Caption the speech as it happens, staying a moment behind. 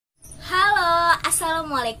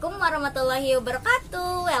Assalamualaikum warahmatullahi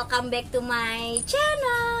wabarakatuh. Welcome back to my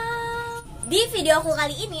channel. Di video aku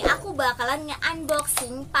kali ini aku bakalan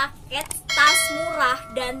nge-unboxing paket tas murah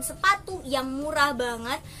dan sepatu yang murah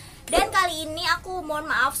banget. Dan kali ini aku mohon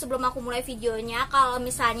maaf sebelum aku mulai videonya kalau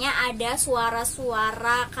misalnya ada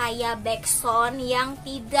suara-suara kayak backsound yang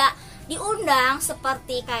tidak diundang,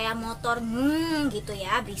 seperti kayak motor gitu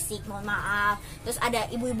ya, berisik, mohon maaf. Terus ada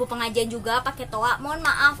ibu-ibu pengajian juga pakai toa, mohon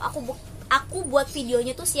maaf. Aku buat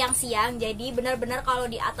videonya tuh siang-siang, jadi benar-benar kalau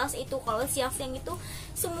di atas itu, kalau siang-siang itu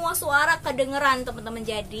semua suara kedengeran teman-teman.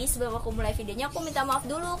 Jadi sebelum aku mulai videonya aku minta maaf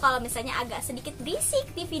dulu kalau misalnya agak sedikit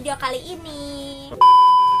berisik di video kali ini.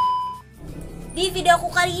 Di video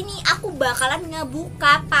aku kali ini aku bakalan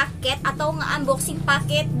ngebuka paket atau nge-unboxing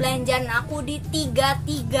paket belanjaan aku di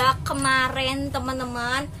 33 kemarin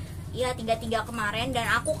teman-teman. Iya, 33 kemarin, dan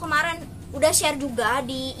aku kemarin udah share juga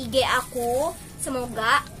di IG aku.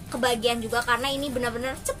 Semoga kebagian juga karena ini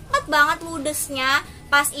benar-benar cepet banget ludesnya.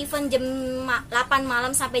 Pas event jam 8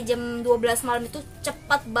 malam sampai jam 12 malam itu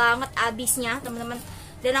cepet banget habisnya teman-teman.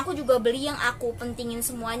 Dan aku juga beli yang aku pentingin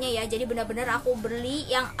semuanya ya. Jadi benar-benar aku beli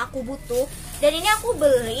yang aku butuh. Dan ini aku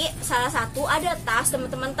beli salah satu ada tas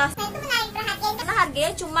teman-teman, tas itu menarik perhatian karena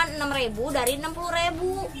harganya cuma 6.000 dari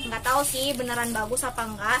 60.000. Nggak tahu sih beneran bagus apa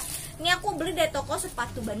enggak. Ini aku beli dari toko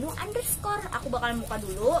Sepatu Bandung underscore. Aku bakalan buka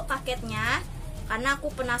dulu paketnya karena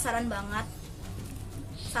aku penasaran banget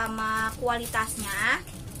sama kualitasnya.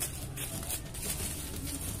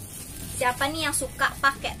 Siapa nih yang suka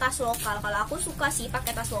pakai tas lokal? Kalau aku suka sih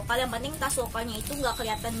pakai tas lokal. Yang penting tas lokalnya itu nggak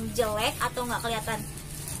kelihatan jelek atau nggak kelihatan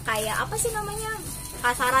kayak apa sih namanya,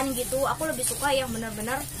 kasaran gitu. Aku lebih suka yang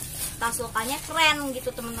bener-bener tas lokalnya keren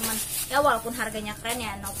gitu teman-teman. Ya walaupun harganya keren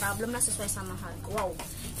ya no problem lah, sesuai sama harga. Wow,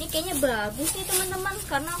 ini kayaknya bagus nih teman-teman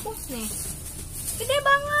karena aku nih gede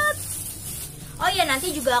banget. Oh iya, nanti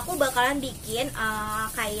juga aku bakalan bikin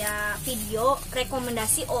kayak video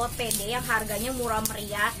rekomendasi OOTD yang harganya murah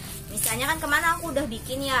meriah. Misalnya kan kemana aku udah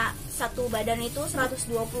bikin ya satu badan itu 120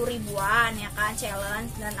 ribuan ya kan, challenge.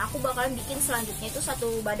 Dan aku bakalan bikin selanjutnya itu satu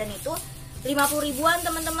badan itu 50 ribuan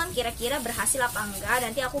teman-teman. Kira-kira berhasil apa enggak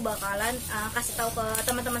nanti aku bakalan kasih tahu ke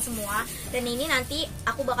teman-teman semua. Dan ini nanti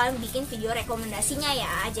aku bakalan bikin video rekomendasinya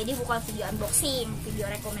ya. Jadi bukan video unboxing, video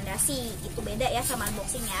rekomendasi. Itu beda ya sama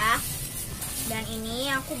unboxing ya. Dan ini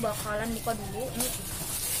aku bakalan buka dulu. Ini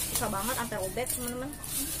susah banget sampai robek teman-teman.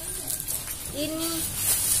 Ini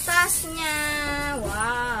tasnya,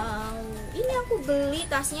 wow, ini aku beli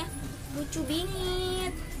tasnya lucu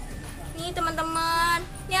bingit nih teman-teman.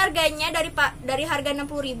 Ini harganya dari harga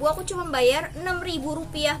 60.000 aku cuma bayar 6.000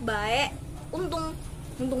 rupiah. Baik, untung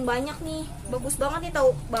banyak nih, bagus banget nih. Tahu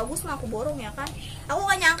bagus mah aku borong ya kan. Aku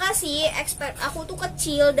gak nyangka sih, expect aku tuh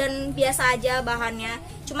kecil dan biasa aja bahannya.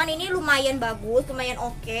 Cuman ini lumayan bagus, lumayan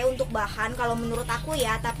oke untuk bahan kalau menurut aku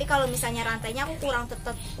ya. Tapi kalau misalnya rantainya aku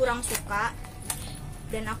kurang suka.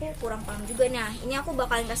 Dan aku kurang paham juga. Nah, ini aku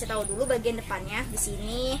bakalan kasih tahu dulu bagian depannya. Di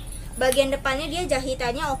sini bagian depannya dia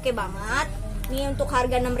jahitannya oke banget. Nih untuk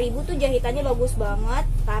harga 6.000 tuh jahitannya bagus banget,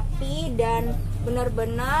 tapi dan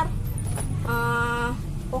benar-benar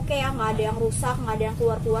oke ya, nggak ada yang rusak, nggak ada yang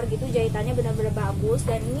keluar gitu. Jahitannya benar-benar bagus.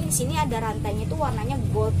 Dan ini di sini ada rantainya tuh warnanya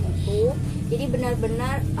gold gitu. Jadi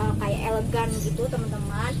benar-benar kayak elegan gitu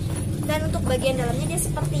teman-teman. Dan untuk bagian dalamnya dia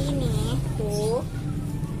seperti ini tuh.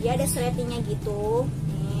 Dia ada sletingnya gitu.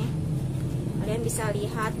 Nih, kalian bisa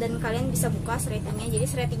lihat dan kalian bisa buka sletingnya. Jadi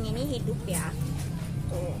sleting ini hidup ya.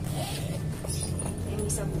 Tuh, kalian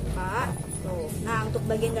bisa buka. Tuh. Nah, untuk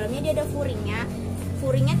bagian dalamnya dia ada furingnya.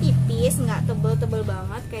 Furingnya tipis, nggak tebel-tebel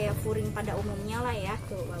banget kayak furing pada umumnya lah ya.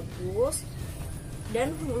 Tuh, bagus.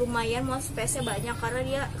 Dan lumayan muat space-nya banyak karena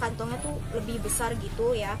dia kantongnya tuh lebih besar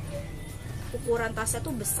gitu ya. Ukuran tasnya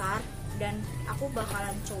tuh besar. Dan aku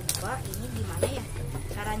bakalan coba ini gimana ya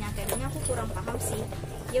cara nyantainya, aku kurang paham sih.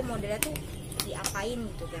 Dia modelnya tuh diapain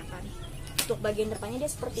gitu ya kan. Untuk bagian depannya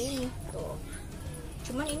dia seperti ini tuh.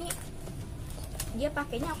 Cuman ini dia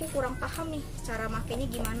pakainya aku kurang paham nih cara makainya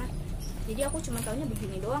gimana. Jadi aku cuma taunya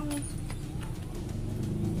begini doang nih.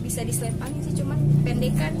 Bisa diselepangi sih cuman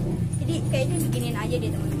pendekan. Jadi kayaknya beginiin aja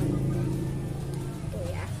deh teman-teman. Tuh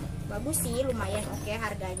ya. Bagus sih, lumayan oke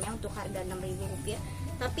harganya untuk harga 6.000 rupiah.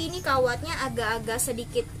 Tapi ini kawatnya agak-agak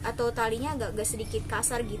sedikit atau talinya agak-agak sedikit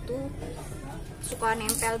kasar gitu, suka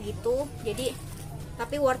nempel gitu. Jadi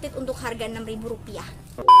tapi worth it untuk harga 6.000 rupiah.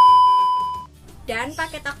 Dan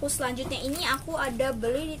paket aku selanjutnya ini aku ada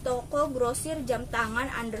beli di toko grosir jam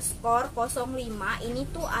tangan underscore 05. Ini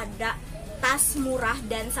tuh ada tas murah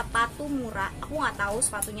dan sepatu murah. Aku nggak tahu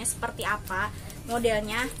sepatunya seperti apa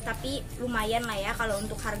modelnya, tapi lumayan lah ya kalau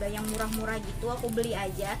untuk harga yang murah-murah gitu. Aku beli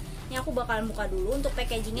aja. Ini aku bakalan buka dulu. Untuk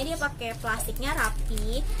packagingnya dia pakai plastiknya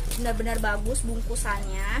rapi, benar-benar bagus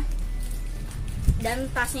bungkusannya. Dan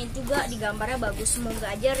tasnya juga digambarnya bagus. Semoga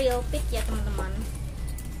aja real fit ya teman-teman.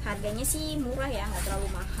 Harganya sih murah ya, nggak terlalu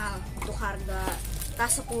mahal. Untuk harga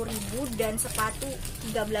tas 10.000 dan sepatu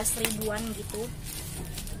 13 ribuan gitu.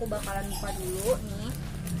 Aku bakalan buka dulu nih.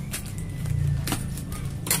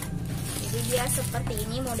 Jadi dia seperti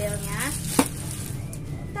ini modelnya.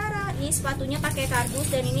 Tara, ini sepatunya pakai kardus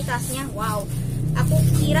dan ini tasnya. Wow, aku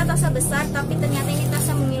kira tasnya besar tapi ternyata ini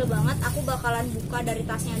tasnya mungil banget. Aku bakalan buka dari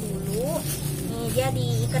tasnya dulu. Nih dia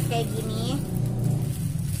diikat kayak gini.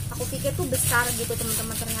 Aku pikir tuh besar gitu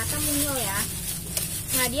teman-teman, ternyata mungil ya.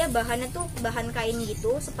 Nah dia bahannya tuh bahan kain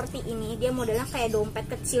gitu seperti ini. Dia modelnya kayak dompet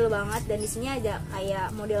kecil banget dan di sini ada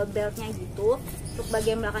kayak model beltnya gitu. Untuk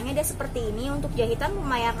bagian belakangnya dia seperti ini. Untuk jahitan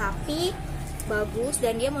lumayan rapi, bagus,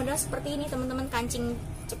 dan dia model seperti ini teman-teman, kancing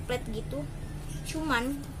ceplet gitu.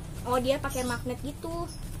 Cuman dia pakai magnet gitu.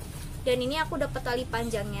 Dan ini aku dapat tali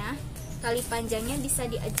panjangnya. Tali panjangnya bisa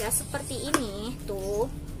di-adjust seperti ini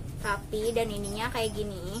tuh, rapi, dan ininya kayak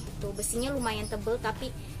gini. Tuh besinya lumayan tebel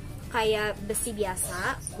tapi kayak besi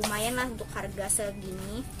biasa, lumayan lah untuk harga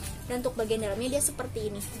segini. Dan untuk bagian dalamnya dia seperti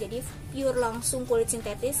ini, jadi pure langsung kulit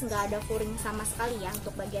sintetis, nggak ada furing sama sekali ya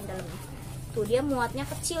untuk bagian dalamnya. Tuh dia muatnya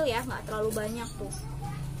kecil ya, nggak terlalu banyak tuh,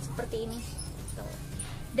 seperti ini tuh.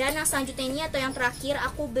 Dan yang selanjutnya ini atau yang terakhir,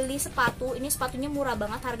 aku beli sepatu. Ini sepatunya murah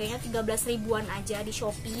banget, harganya 13 ribuan aja di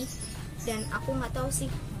Shopee. Dan aku nggak tahu sih.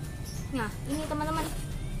 Nah ini teman-teman,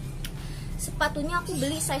 sepatunya aku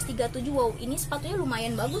beli size 37. Wow, ini sepatunya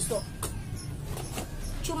lumayan bagus loh.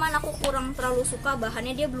 Cuman aku kurang terlalu suka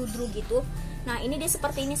bahannya, dia bludru gitu. Nah ini dia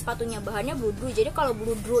seperti ini sepatunya, bahannya bludru. Jadi kalau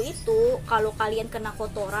bludru itu, kalau kalian kena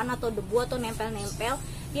kotoran atau debu atau nempel-nempel,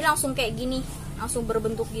 dia langsung kayak gini, langsung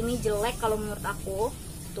berbentuk gini, jelek kalau menurut aku.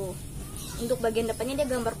 Tuh, untuk bagian depannya dia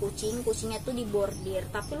gambar kucing, kucingnya tuh dibordir.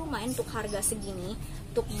 Tapi lumayan untuk harga segini.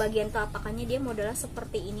 Untuk bagian telapakannya dia modelnya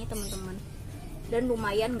seperti ini teman-teman. Dan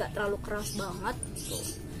lumayan, nggak terlalu keras banget tuh.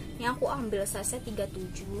 Ini aku ambil size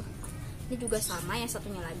 37. Ini juga sama, yang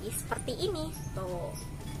satunya lagi seperti ini tuh,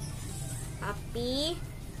 tapi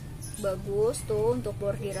bagus tuh, untuk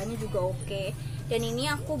bordirannya juga oke. Dan ini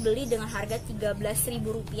aku beli dengan harga 13.000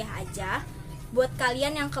 rupiah aja. Buat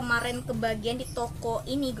kalian yang kemarin kebagian di toko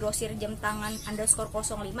ini, grosir jam tangan _05,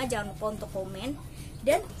 jangan lupa untuk komen.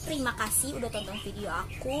 Dan terima kasih udah tonton video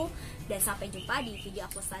aku, dan sampai jumpa di video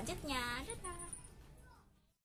aku selanjutnya. Dadah.